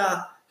 today. And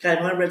came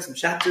home, read some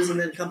chapters, and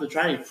then come to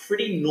training.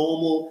 Pretty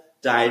normal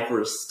day for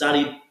a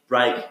study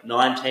break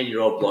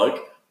 19-year-old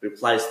bloke who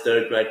plays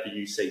third grade for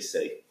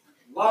UCC.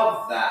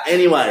 Love that.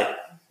 Anyway,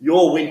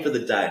 your win for the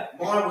day.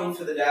 My win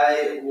for the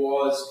day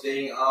was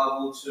being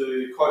able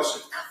to coach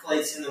some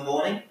athletes in the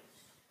morning.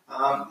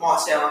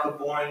 Might sound like a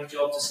boring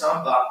job to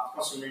some, but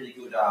got some really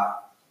good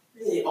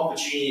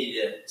opportunity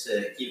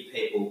to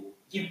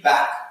give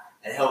back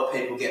and help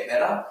people get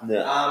better.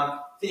 Yeah.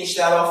 Finished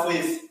that off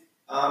with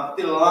a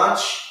bit of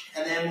lunch,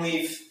 and then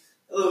with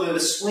a little bit of a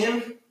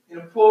swim in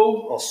a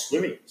pool. Oh,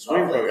 swimming for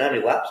how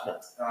many laps, mate?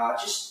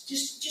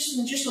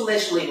 Just a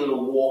leisurely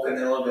little walk, and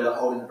then a little bit of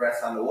holding the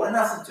breath underwater.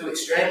 Nothing too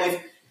extreme.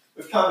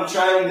 We've come to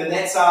training, the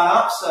nets aren't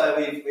up, so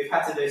we've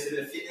had to do a bit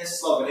of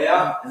fitness, slog it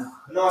out.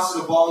 A nice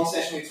little bowling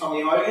session with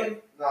Tommy Hogan,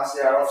 nice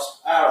hour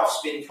off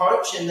spin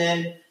coach, and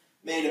then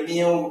me and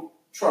Emil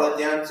trotted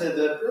down to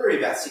the brewery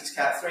about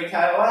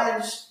 3k away,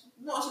 and just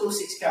nice little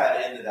 6k at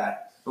the end of the day.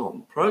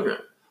 Oh, program.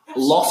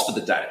 Loss for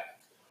the day.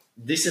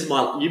 This is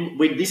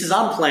this is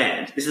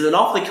unplanned. This is an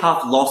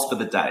off-the-cuff loss for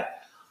the day.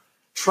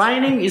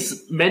 Training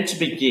is meant to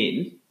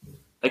begin,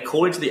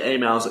 according to the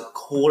emails, at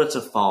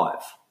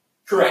 4:45.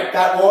 Correct.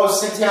 That was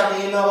sent out in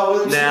the email by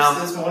William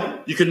Simpson this morning.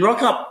 You can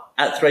rock up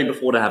at 3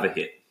 before to have a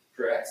hit.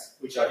 Correct.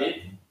 Which I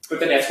did. But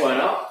the nets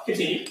weren't up.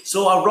 Continue.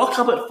 So I rock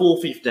up at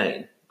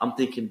 4:15. I'm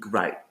thinking,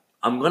 great.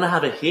 I'm going to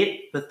have a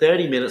hit for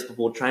 30 minutes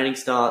before training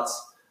starts.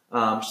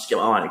 Just get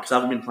my mind because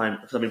I've been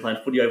playing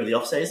footy over the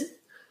off season.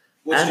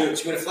 Did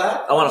you win a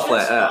flag? I won a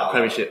flag,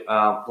 premiership.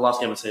 The last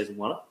game of the season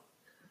won it.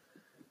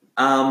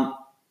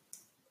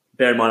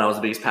 Bear in mind, I was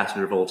the biggest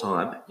passenger of all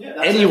time. Yeah,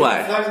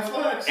 that's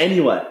flags.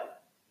 Anyway,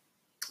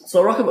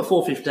 so I rock up at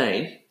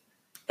 4:15.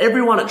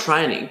 Everyone at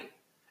training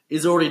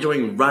is already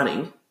doing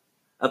running.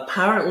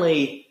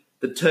 Apparently,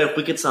 the turf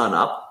wickets aren't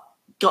up.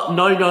 Got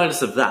no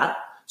notice of that.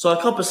 So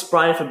I cop a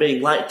spray for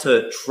being late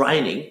to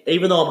training,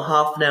 even though I'm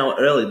half an hour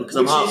early because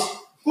I'm half.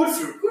 Good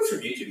for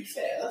you, to be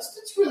fair.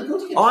 That's really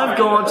good to get. I've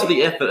gone to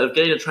the effort of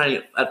getting to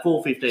training at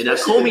 4:15. Now,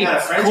 call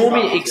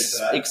me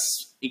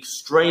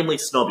extremely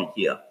snobby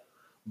here,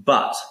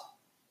 but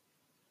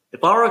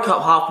if I rock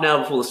up half an hour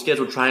before the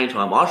scheduled training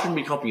time, I shouldn't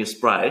be copying a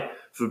spray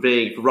for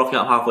rocking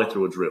up halfway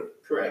through a drill.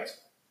 Correct.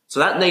 So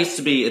that needs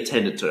to be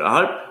attended to.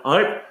 I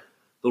hope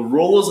the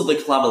rulers of the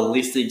club are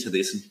listening to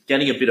this and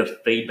getting a bit of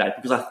feedback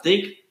because I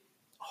think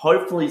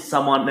hopefully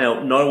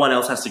no one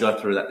else has to go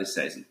through that this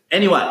season.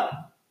 Anyway.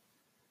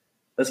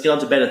 Let's get on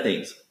to better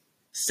things.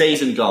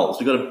 Season goals.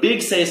 We've got a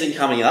big season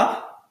coming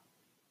up.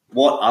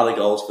 What are the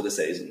goals for the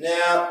season?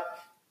 Now,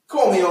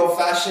 call me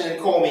old-fashioned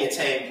and call me a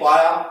team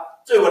player.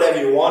 Do whatever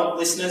you want,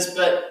 listeners,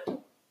 but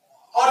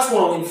I just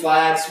want to win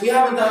flags. We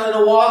haven't done it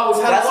in a while.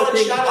 We've had a lot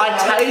of chat.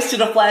 I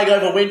tasted a flag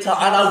over winter,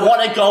 and I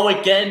want to go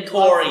again,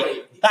 Corey.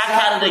 Lovely. Back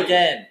at it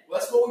again. Well,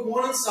 that's what we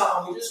want in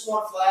summer. We just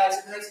want flags.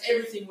 It makes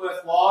everything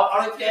worthwhile.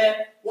 I don't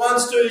care.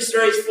 1s, 2s,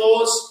 3s,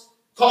 4s,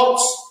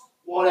 Colts,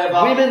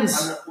 whatever. Women's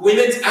and the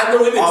women's. I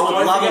would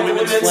love a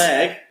women's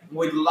flag.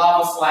 We'd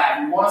love a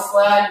flag. We want a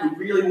flag.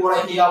 We really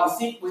want to hear. We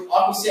think,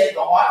 like we said,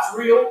 the hype's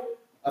real.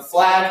 A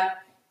flag.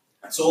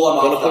 That's all I'm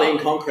after. Got to put it in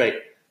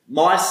concrete.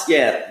 We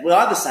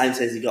are the same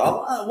season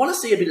goal. I want to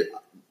see a bit of...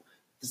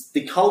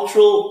 The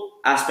cultural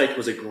aspect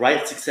was a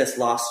great success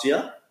last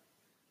year.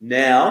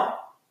 Now,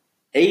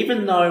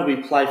 even though we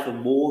play for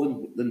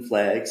more than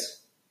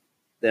flags,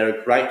 they're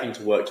a great thing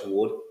to work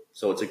toward,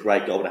 so it's a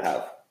great goal to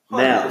have. 100%.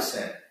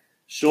 Now,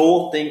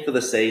 sure thing for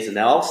the season.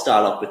 Now, I'll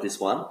start off with this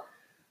one.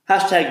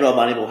 Hashtag Rob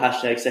Moneyball,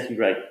 hashtag second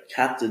grade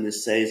captain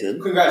this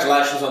season.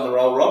 Congratulations on the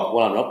roll, Rob.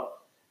 Well done, Rob.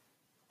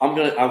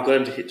 I've got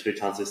him to hit 2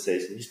 tons this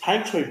season. He's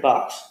paying $2.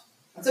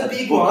 That's a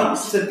big one.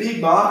 It's a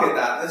big market,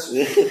 that. That's,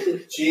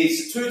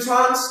 jeez, 2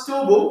 tons,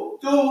 doable,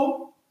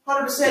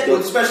 100%.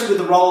 Especially with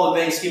the role of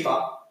being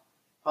skipper.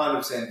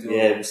 100% doable.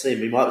 Yeah, we'll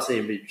see. We might see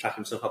him chuck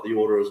himself up the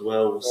order as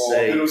well. We'll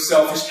see. A little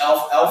selfish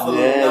alpha.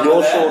 Yeah,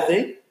 your sure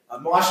thing?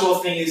 My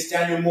sure thing is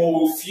Daniel Moore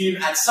will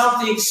fume at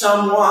something,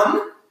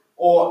 someone,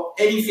 or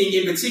anything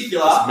in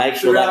particular. Just make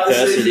sure that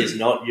person is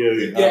not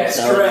you. Yes,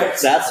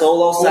 correct. That's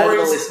all I'll say to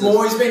the listeners.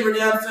 Moore's been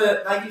renowned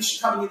for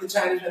coming in the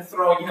change and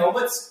throwing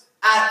helmets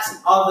at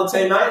other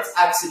teammates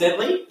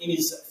accidentally in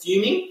his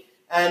fuming.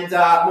 And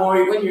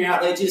Maury, when you're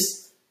out there,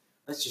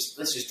 let's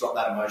just drop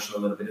that emotion a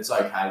little bit. It's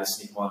okay to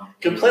sneak one.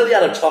 Completely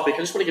out of topic. I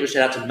just want to give a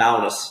shout out to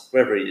Malnus,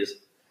 wherever he is.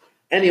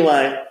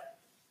 Anyway,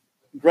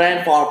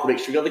 grand final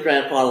prediction. We got the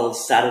grand final on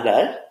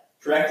Saturday.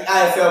 Correct. The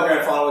AFL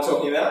grand final we're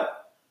talking about.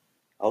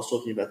 I was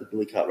talking about the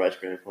Billy Cart Race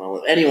grand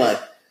final. Anyway,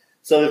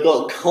 so we've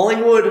got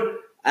Collingwood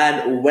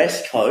and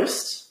West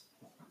Coast.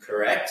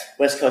 Correct.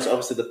 West Coast,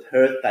 obviously the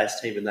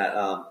Perth-based team in that.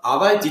 Are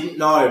they? Didn't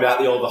know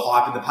about all the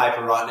hype in the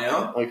paper right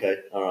now. Okay,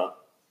 all right.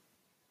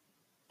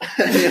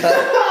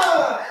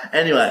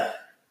 Anyway,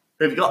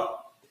 who've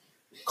got?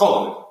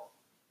 Collingwood.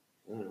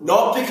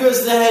 Not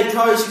because the head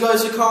coach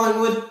goes to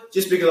Collingwood,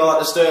 just because I like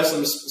to stir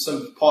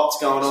some pots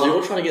going on. So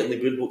you're trying to get in the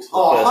good books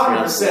for the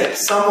first 100%.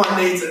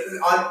 Someone needs it.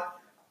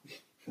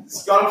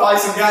 It's got to play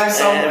some games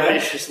somewhere.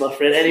 Ambitious, my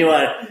friend.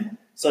 Anyway,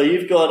 so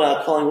you've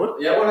got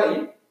Collingwood. Yeah, what about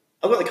you?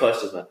 I've got the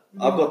Coasters, mate.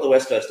 I've got the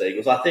West Coast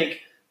Eagles. I think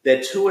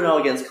they're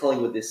 2-0 against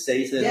Collingwood this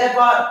season. Yeah,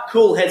 but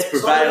cool heads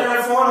prevail.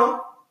 Grand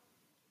final.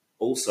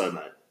 Also,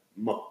 mate,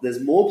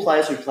 there's more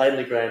players who played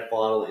in the grand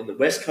final in the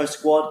West Coast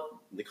squad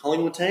than the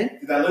Collingwood team.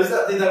 Did they lose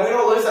that? Did they win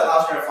or lose that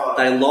last grand final?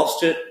 They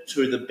lost it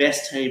to the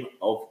best team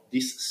of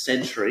this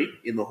century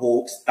in the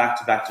Hawks, back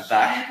to back to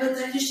back. Yeah, but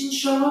they just didn't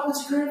show up.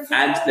 It's a grand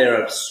final. And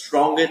they're a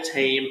stronger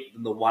team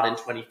than the one in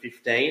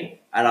 2015.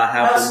 And I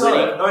have the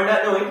winning. No,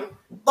 Nat Nui.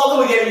 Not that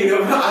we're getting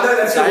you. I know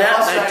that's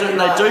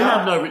they do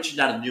have no Richard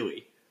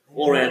Natanui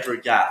or Andrew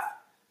Gaff,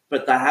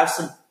 but they have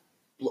some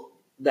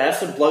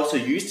blokes who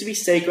used to be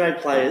C grade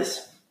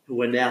players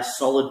who are now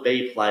solid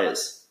B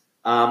players.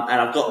 And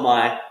I've got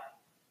my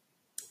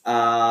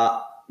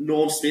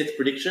Norm Smith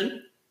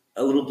prediction.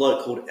 A little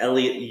bloke called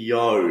Elliot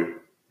Yeo.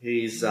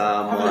 He's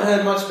I haven't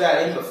heard much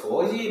about him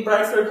before. Is he a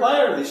breakthrough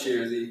player this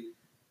year? Is he?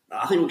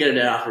 I think we'll get him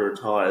out after he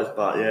retires.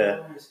 But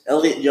yeah,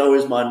 Elliot Yeo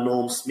is my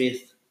Norm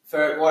Smith.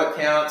 For what it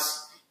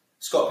counts,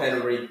 Scott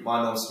Pendlebury,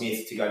 my Norm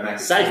Smith to go make it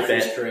safe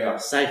bet. His career.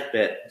 Safe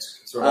bet.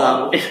 It's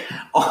reliable.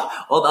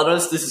 I know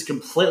this is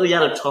completely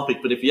out of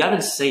topic, but if you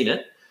haven't seen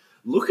it,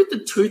 look at the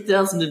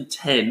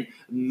 2010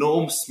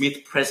 Norm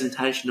Smith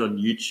presentation on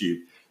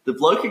YouTube. The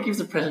bloke who gives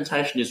the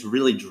presentation is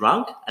really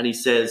drunk, and he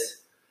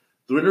says,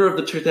 the winner of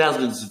the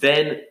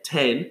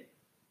 2010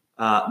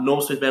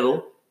 Norm Smith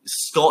medal is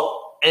Scott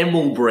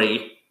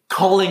Emblebury,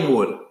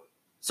 Collingwood.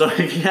 So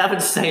if you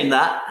haven't seen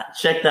that,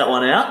 check that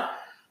one out.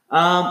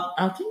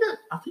 I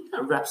think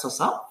that wraps us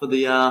up for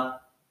the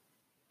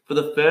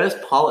first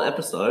pilot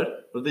episode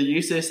of the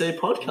UCC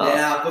podcast.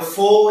 Now,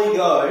 before we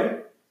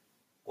go,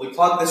 we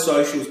plugged the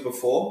socials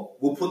before.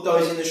 We'll put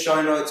those in the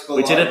show notes below.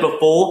 We did it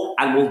before,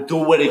 and we'll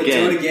do it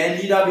again. We'll do it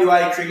again.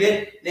 UWA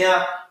Cricket.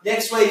 Now,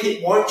 next week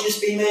it won't just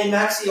be me and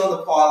Maxie on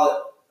the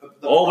pilot.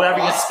 We're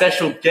having a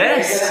special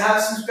guest. We're going to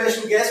have some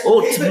special guests.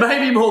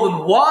 Maybe more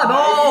than one.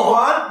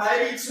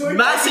 Maybe two.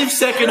 Massive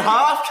second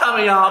half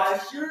coming up. A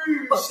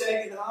huge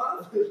second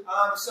half.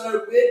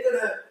 So we're going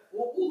to...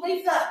 We'll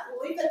leave that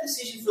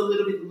decision for a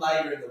little bit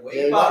later in the week.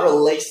 Yeah, we might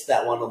release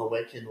that one on the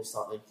weekend or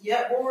something.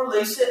 Yeah, we'll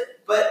release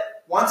it.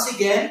 But once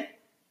again,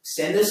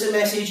 send us a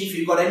message if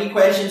you've got any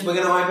questions. We're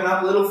going to open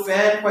up a little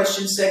fan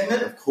question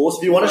segment. Of course,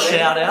 if you want a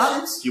shout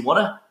out, if you want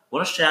a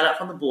shout out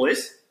from the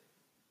boys,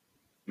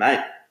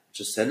 mate,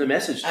 just send a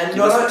message. And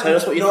tell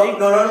us what you think.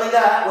 Not only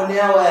that,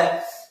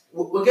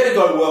 we're going to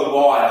go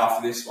worldwide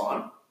after this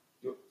one.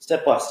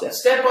 Step by step.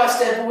 Step by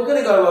step, but we're going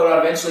to go worldwide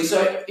eventually.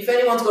 So if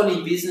anyone's got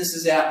any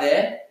businesses out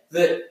there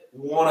that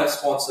want to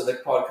sponsor the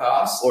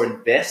podcast or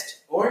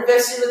invest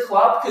in the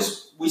club,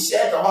 because we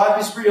said the hype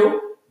is real,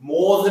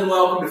 more than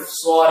welcome to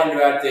slide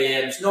into our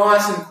DMs,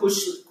 nice and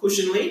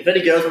cushionly. If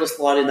any girls want to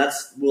slide in,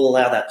 we'll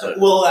allow that too.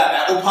 We'll allow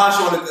that. We'll pass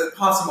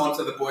them on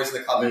to the boys in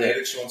the club in there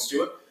that Sean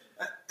Stewart,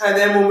 and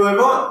then we'll move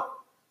on.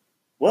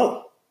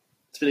 Well,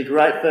 it's been a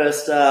great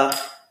first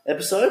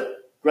episode.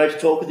 Great to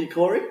talk with you,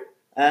 Corey,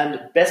 and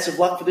best of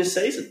luck for this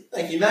season.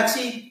 Thank you,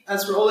 Maxie.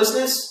 As for all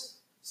listeners,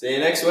 see you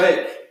next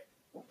week.